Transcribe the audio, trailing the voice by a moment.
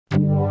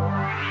We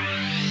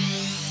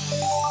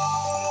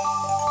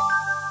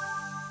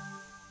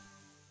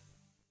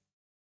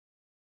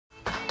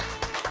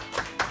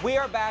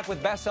are back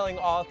with best-selling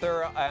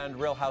author and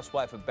Real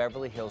Housewife of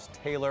Beverly Hills,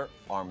 Taylor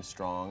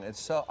Armstrong. And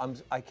so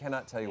I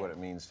cannot tell you what it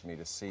means to me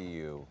to see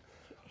you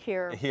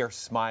here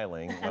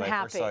smiling. When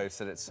I first saw you, I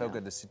said it's so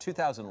good to see.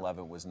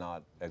 2011 was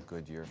not a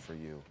good year for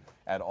you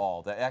at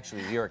all.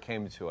 Actually, the year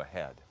came to a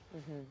head.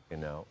 You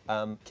know,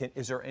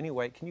 is there any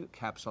way? Can you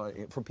capsule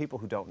for people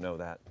who don't know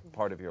that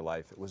part of your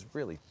life? It was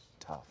really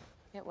tough.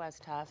 It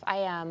was tough.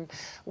 I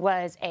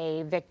was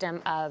a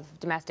victim of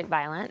domestic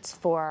violence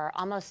for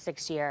almost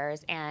 6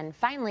 years and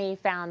finally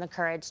found the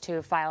courage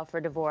to file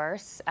for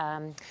divorce.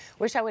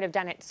 Wish I would have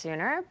done it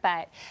sooner,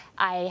 but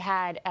I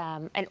had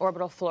an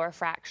orbital floor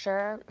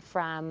fracture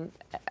from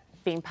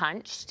being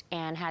punched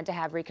and had to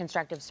have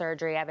reconstructive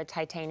surgery. I have a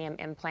titanium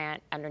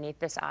implant underneath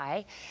this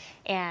eye.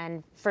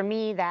 And for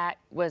me, that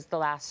was the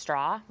last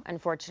straw.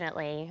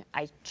 Unfortunately,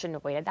 I shouldn't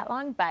have waited that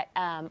long, but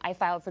I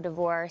filed for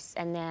divorce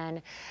and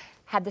then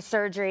had the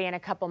surgery, and a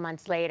couple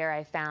months later,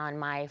 I found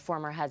my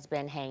former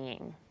husband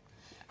hanging.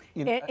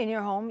 In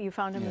your home? You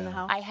found him in the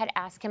house? I had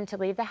asked him to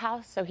leave the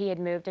house, so he had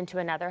moved into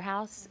another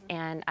house,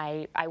 and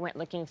I went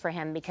looking for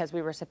him because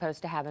we were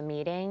supposed to have a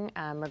meeting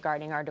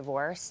regarding our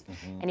divorce,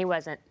 and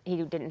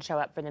he didn't show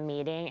up for the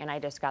meeting, and I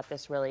just got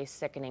this really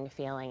sickening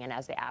feeling, and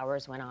as the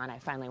hours went on, I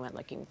finally went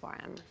looking for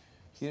him.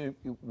 You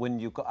know, when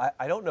you go,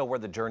 I don't know where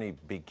the journey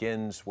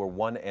begins, where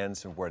one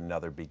ends and where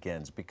another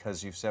begins,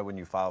 because you said when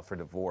you filed for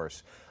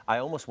divorce, I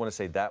almost want to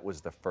say that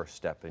was the first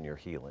step in your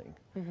healing.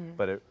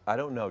 But I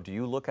don't know, do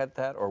you look at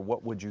that, or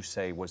what would you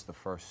say was the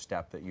first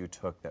step that you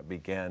took that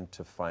began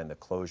to find the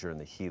closure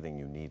and the healing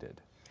you needed?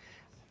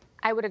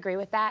 I would agree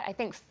with that. I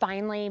think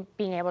finally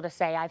being able to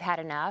say I've had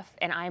enough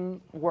and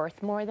I'm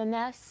worth more than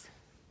this.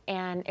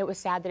 And it was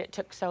sad that it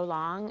took so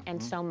long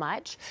and so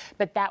much,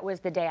 but that was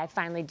the day I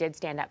finally did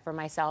stand up for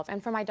myself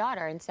and for my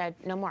daughter and said,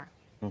 no more.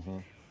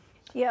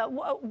 Yeah,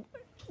 well,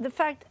 the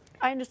fact,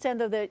 I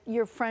understand though that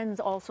your friends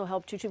also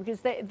helped you too,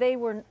 because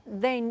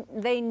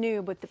they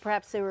knew, but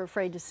perhaps they were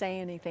afraid to say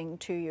anything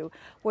to you.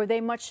 Were they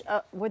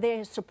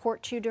a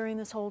support to you during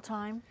this whole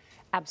time?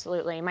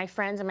 Absolutely. My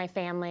friends and my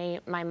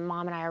family, my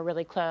mom and I are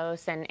really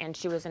close, and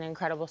she was an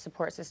incredible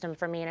support system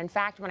for me. And in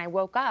fact, when I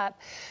woke up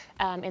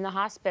in the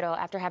hospital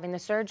after having the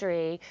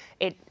surgery,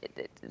 it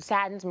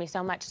saddens me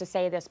so much to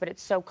say this, but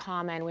it's so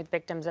common with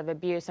victims of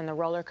abuse and the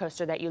roller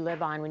coaster that you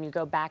live on when you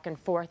go back and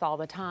forth all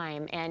the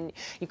time, and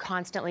you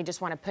constantly just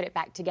want to put it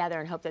back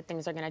together and hope that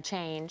things are going to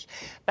change.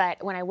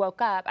 But when I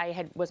woke up,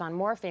 I was on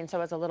morphine, so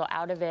I was a little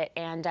out of it,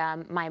 and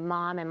my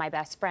mom and my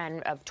best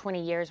friend of 20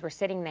 years were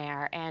sitting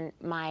there, and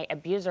my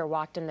abuser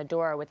walked in the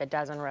door with a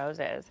dozen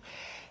roses.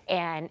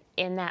 And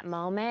in that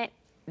moment,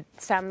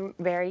 some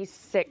very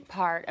sick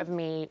part of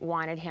me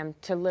wanted him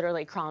to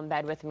literally crawl in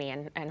bed with me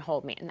and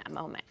hold me in that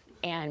moment.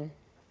 And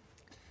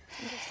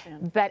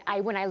but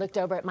when I looked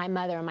over at my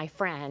mother and my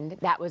friend,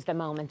 that was the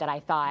moment that I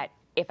thought,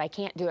 if I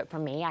can't do it for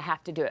me, I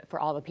have to do it for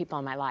all the people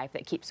in my life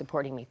that keep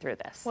supporting me through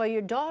this. Well,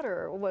 your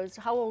daughter was,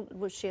 how old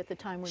was she at the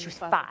time when she you was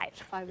filed? 5.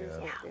 5 years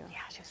old. Yeah,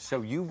 she was 5.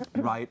 So you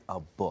write a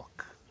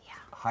book.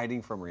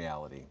 Hiding from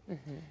reality,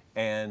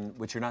 and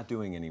which you're not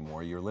doing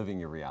anymore. You're living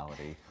your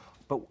reality.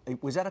 But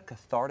was that a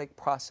cathartic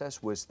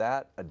process? Was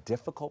that a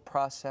difficult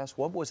process?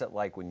 What was it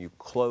like when you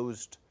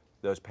closed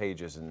those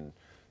pages and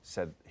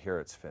said, here,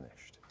 it's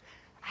finished?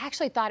 I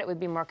actually thought it would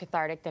be more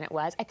cathartic than it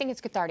was. I think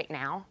it's cathartic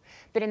now,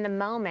 but in the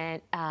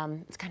moment,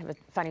 it's kind of a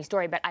funny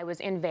story, but I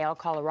was in Vail,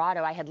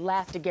 Colorado. I had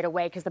left to get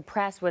away because the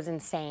press was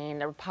insane.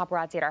 There were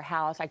paparazzi at our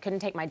house. I couldn't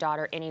take my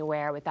daughter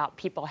anywhere without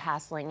people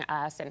hassling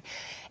us,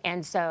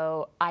 and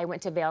so I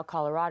went to Vail,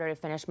 Colorado to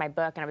finish my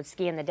book, and I would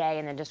ski in the day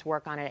and then just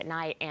work on it at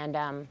night.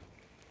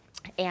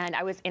 And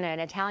I was in an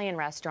Italian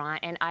restaurant,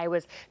 and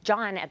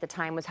John at the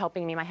time was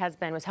helping me, my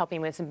husband was helping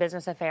me with some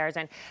business affairs,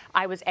 and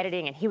I was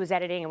editing and he was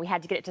editing, and we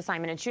had to get it to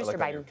Simon & Schuster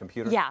by your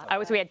computer? Yeah,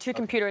 we had 2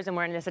 computers, and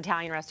we're in this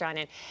Italian restaurant,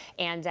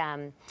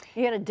 and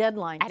you had a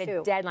deadline too. I had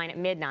a deadline at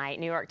midnight,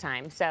 New York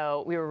time,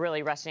 so we were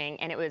really rushing,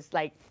 and it was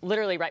like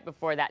literally right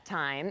before that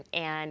time,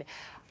 and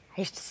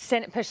I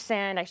push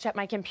send, I shut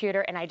my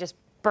computer, and I just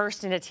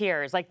burst into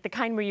tears, like the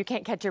kind where you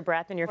can't catch your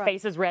breath and your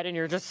face is red and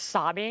you're just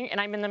sobbing,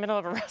 and I'm in the middle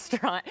of a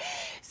restaurant.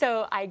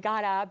 So I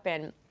got up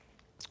and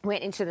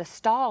went into the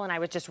stall, and I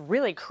was just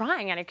really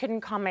crying, and I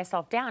couldn't calm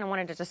myself down. I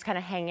wanted to just kind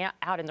of hang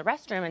out in the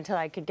restroom until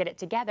I could get it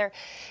together.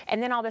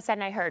 And then all of a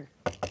sudden I heard,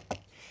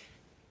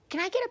 can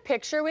I get a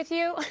picture with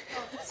you?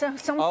 So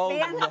some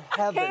fan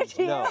heavens,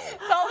 no.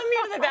 Followed me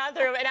to the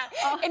bathroom,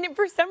 and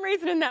for some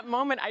reason in that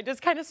moment, I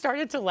just kind of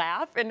started to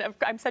laugh, and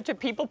I'm such a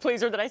people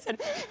pleaser that I said,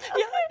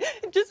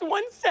 yeah, just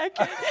 1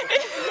 second.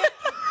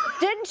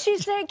 Didn't she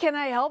say, can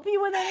I help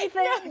you with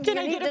anything? Yeah, can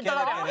I get a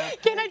photo?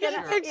 Can I get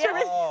a picture?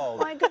 Oh,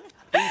 my goodness.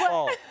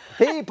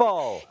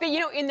 People. But you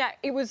know, in that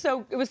it was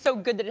so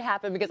good that it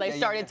happened because I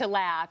started to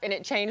laugh and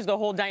it changed the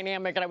whole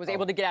dynamic and I was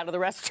able to get out of the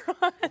restaurant.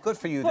 Well, good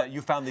for you that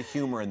you found the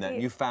humor in that.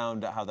 You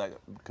found how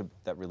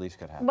that release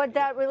could happen. But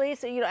that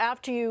release, you know,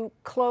 after you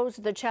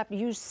closed the chapter,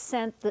 you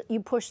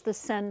pushed the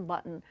send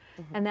button,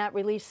 and that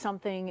released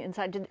something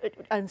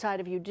inside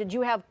of you. Did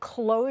you have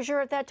closure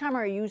at that time,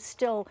 or are you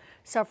still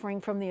suffering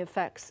from the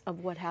effects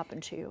of what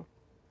happened to you?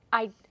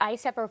 I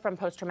suffer from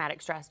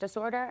post-traumatic stress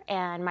disorder,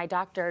 and my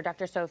doctor,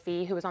 Dr.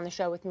 Sophie, who was on the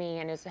show with me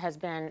and has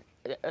been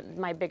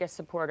my biggest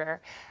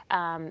supporter,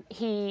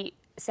 he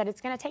said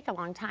it's going to take a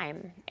long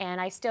time,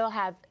 and I still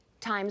have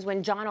times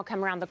when John will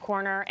come around the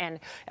corner and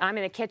I'm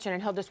in the kitchen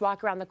and he'll just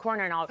walk around the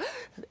corner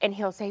and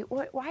he'll say,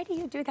 "Why do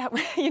you do that?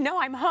 You know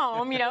I'm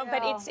home," you know.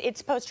 But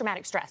it's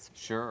post-traumatic stress.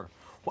 Sure.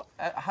 Well,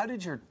 how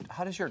does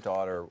your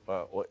daughter,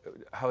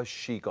 how has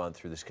she gone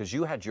through this? Because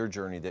you had your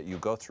journey that you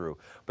go through,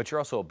 but you're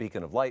also a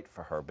beacon of light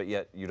for her, but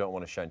yet you don't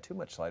want to shine too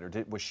much light. Or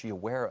was she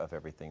aware of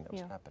everything that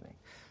was happening?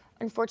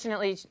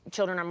 Unfortunately,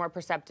 children are more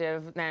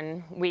perceptive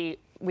than we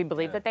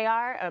believe that they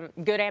are,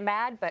 good and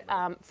bad. But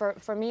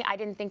for me, I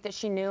didn't think that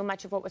she knew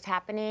much of what was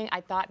happening. I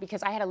thought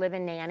because I had a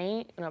live-in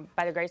nanny, you know,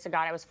 by the grace of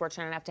God, I was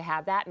fortunate enough to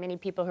have that. Many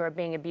people who are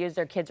being abused,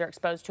 their kids are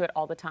exposed to it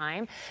all the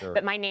time. Sure.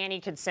 But my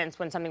nanny could sense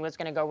when something was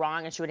going to go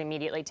wrong, and she would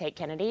immediately take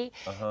Kennedy.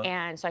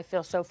 And so I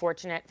feel so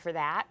fortunate for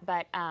that.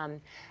 But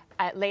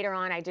later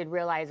on, I did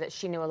realize that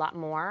she knew a lot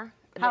more.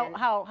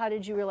 How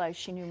did you realize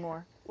she knew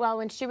more? Well,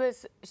 when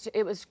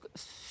it was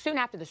soon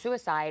after the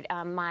suicide,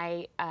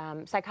 my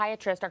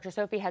psychiatrist, Dr.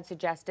 Sophie, had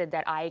suggested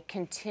that I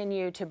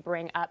continue to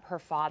bring up her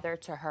father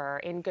to her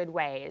in good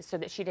ways so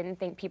that she didn't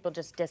think people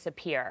just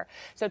disappear.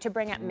 So to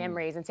bring up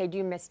memories and say, "Do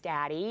you miss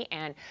Daddy?"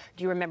 and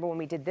 "Do you remember when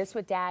we did this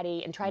with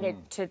Daddy?" and try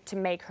to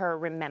make her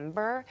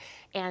remember.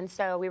 And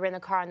so we were in the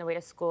car on the way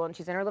to school, and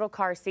she's in her little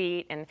car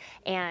seat,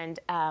 and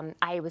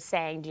I was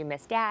saying, "Do you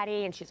miss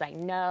Daddy?" And she's like,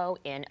 "No,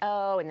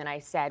 N-O." And then I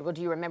said, "Well,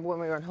 do you remember when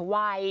we were in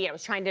Hawaii?" I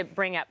was trying to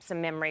bring up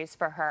some memories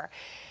for her.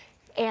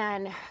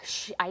 And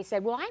I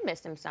said, "Well, I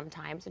miss him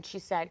sometimes." And she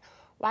said,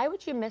 "Why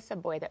would you miss a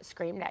boy that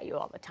screamed at you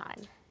all the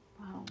time?"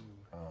 Wow.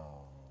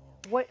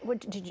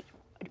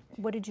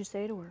 What did you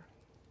say to her?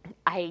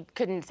 I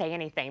couldn't say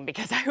anything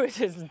because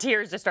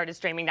tears just started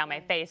streaming down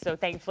my face. So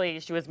thankfully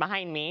she was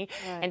behind me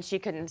and she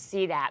couldn't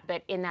see that.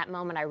 But in that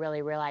moment, I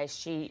really realized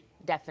she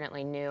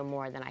definitely knew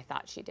more than I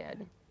thought she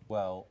did.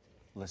 Well,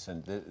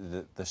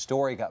 listen, the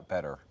story got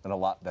better and a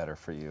lot better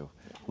for you.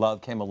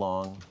 Love came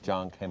along,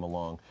 John came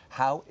along.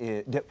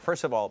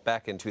 First of all,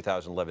 back in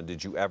 2011,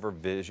 did you ever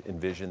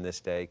envision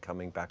this day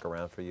coming back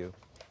around for you?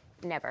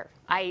 Never.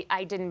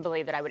 I didn't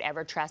believe that I would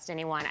ever trust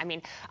anyone. I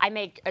mean, I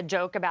make a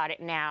joke about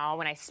it now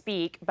when I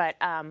speak, but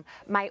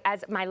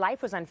as my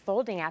life was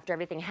unfolding after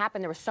everything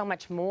happened, there was so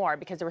much more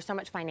because there was so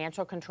much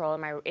financial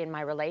control in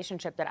my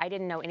relationship that I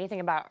didn't know anything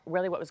about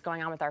really what was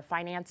going on with our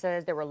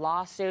finances. There were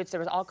lawsuits. There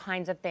was all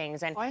kinds of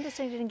things. And I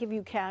understand he didn't give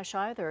you cash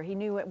either. He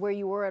knew where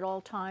you were at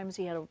all times.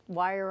 He had a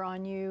wire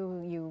on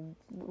you. You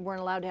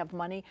weren't allowed to have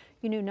money.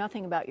 You knew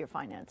nothing about your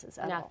finances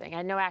at all. Nothing. I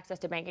had no access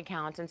to bank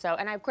accounts. And so,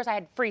 of course, I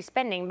had free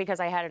spending because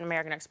I had an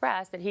American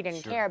Express that he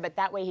didn't care, but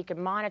that way he could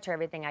monitor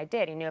everything I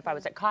did. He knew if I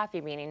was at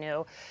Coffee Bean, he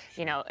knew,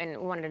 you know, and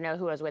wanted to know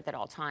who I was with at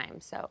all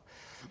times. So,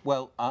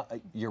 well,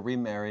 you're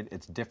remarried.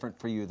 It's different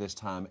for you this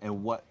time,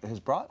 and what has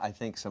brought, I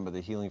think, some of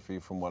the healing for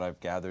you, from what I've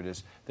gathered,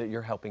 is that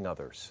you're helping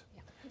others,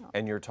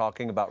 and you're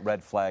talking about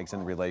red flags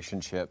in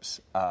relationships.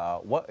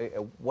 What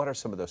are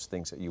some of those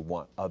things that you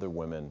want other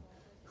women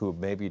who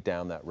may be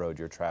down that road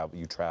you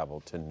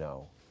travel to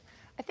know?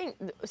 I think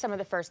some of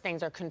the first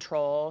things are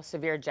control,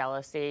 severe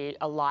jealousy,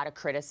 a lot of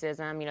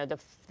criticism. You know,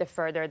 the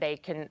further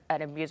an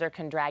abuser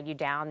can drag you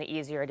down, the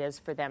easier it is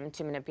for them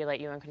to manipulate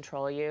you and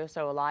control you.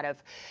 So a lot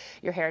of,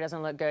 your hair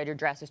doesn't look good, your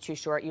dress is too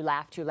short, you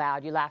laugh too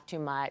loud, you laugh too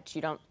much,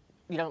 you don't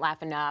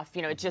laugh enough.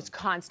 You know, it's just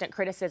constant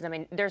criticism,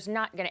 and there's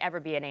not going to ever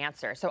be an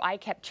answer. So I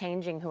kept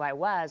changing who I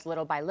was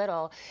little by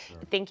little,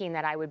 thinking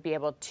that I would be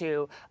able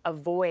to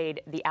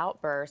avoid the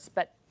outbursts.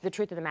 But the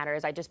truth of the matter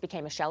is I just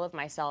became a shell of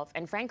myself.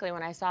 And frankly,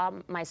 when I saw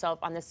myself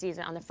on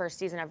the first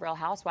season of Real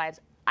Housewives,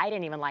 I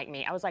didn't even like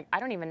me. I was like, I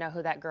don't even know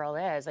who that girl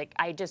is. Like,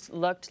 I just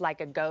looked like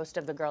a ghost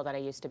of the girl that I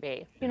used to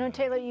be. You know,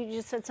 Taylor, you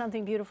just said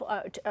something beautiful.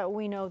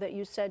 We know that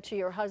you said to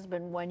your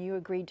husband when you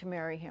agreed to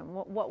marry him.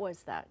 What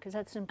was that? Because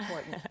that's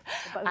important.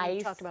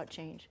 We talked about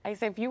change. I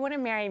said, if you want to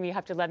marry me, you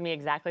have to love me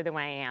exactly the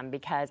way I am,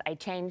 because I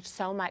changed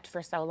so much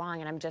for so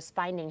long, and I'm just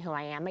finding who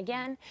I am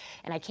again,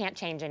 and I can't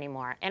change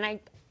anymore. And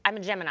I'm a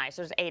Gemini,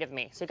 so there's 8 of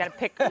me. So you got to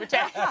pick which. You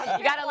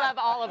got to love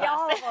all of us.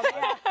 All of them,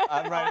 yeah.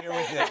 I'm right here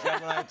with you.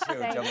 Gemini 2.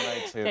 Gemini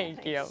 2.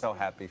 Thank you. So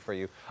happy for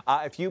you.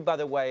 If you, by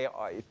the way,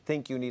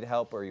 think you need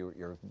help or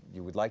you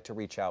would like to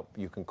reach out,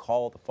 you can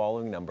call the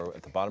following number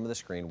at the bottom of the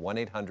screen,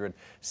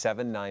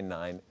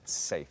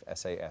 1-800-799-SAFE,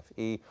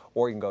 S-A-F-E,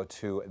 or you can go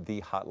to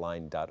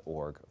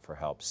thehotline.org for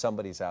help.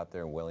 Somebody's out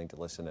there and willing to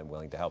listen and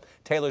willing to help.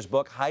 Taylor's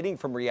book, Hiding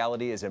from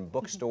Reality, is in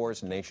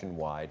bookstores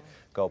nationwide.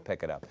 Go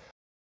pick it up.